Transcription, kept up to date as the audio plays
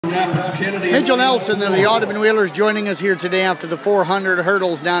Mitchell Nelsen of the Audubon Wheelers joining us here today after the 400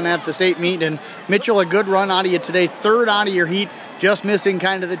 hurdles down at the state meet. And Mitchell, a good run out of you today, third out of your heat, just missing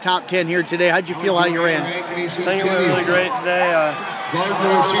kind of the top 10 here today. How'd you feel how you ran? I think it went really great today. We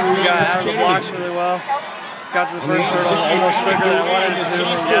got out of the blocks really well. Got to the first hurdle almost quicker than I wanted to,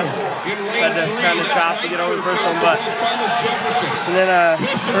 and yes, had to kind of chop to get over the first one. And then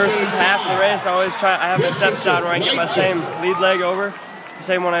first half of the race, I have my step shot where I get my same lead leg over, the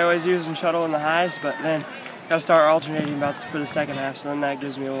same one I always use in shuttle in the highs, but then got to start alternating for the second half, so then that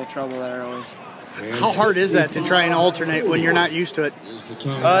gives me a little trouble there always. How hard is that to try and alternate when you're not used to it?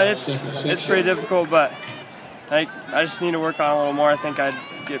 It's pretty difficult, but I just need to work on it a little more. I think I'd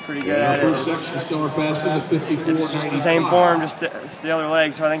get pretty good at it. It's just the same form, just the other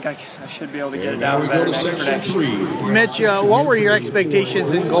leg, so I think I should be able to get it down better for next year. Mitch, what were your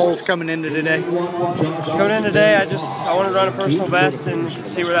expectations and goals coming into today? Coming in today, I wanted to run a personal best and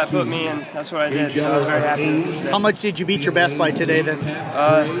see where that put me, and that's what I did, so I was very happy with it today. How much did you beat your best by today then?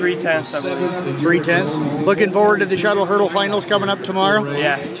 3/10, I believe. 3/10. Looking forward to the shuttle hurdle finals coming up tomorrow?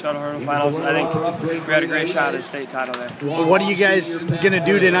 Yeah, shuttle hurdle finals. I think we had a great shot at a state title there. Well, what are you guys going to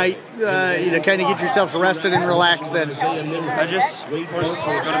do tonight to kind of get yourselves rested and relaxed then? We'll just go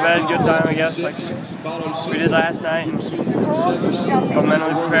to bed, good time, I guess, like we did last night, and just come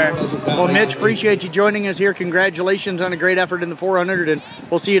mentally prepared. Well, Mitch, appreciate you joining us here. Congratulations on a great effort in the 400, and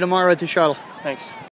we'll see you tomorrow at the shuttle. Thanks.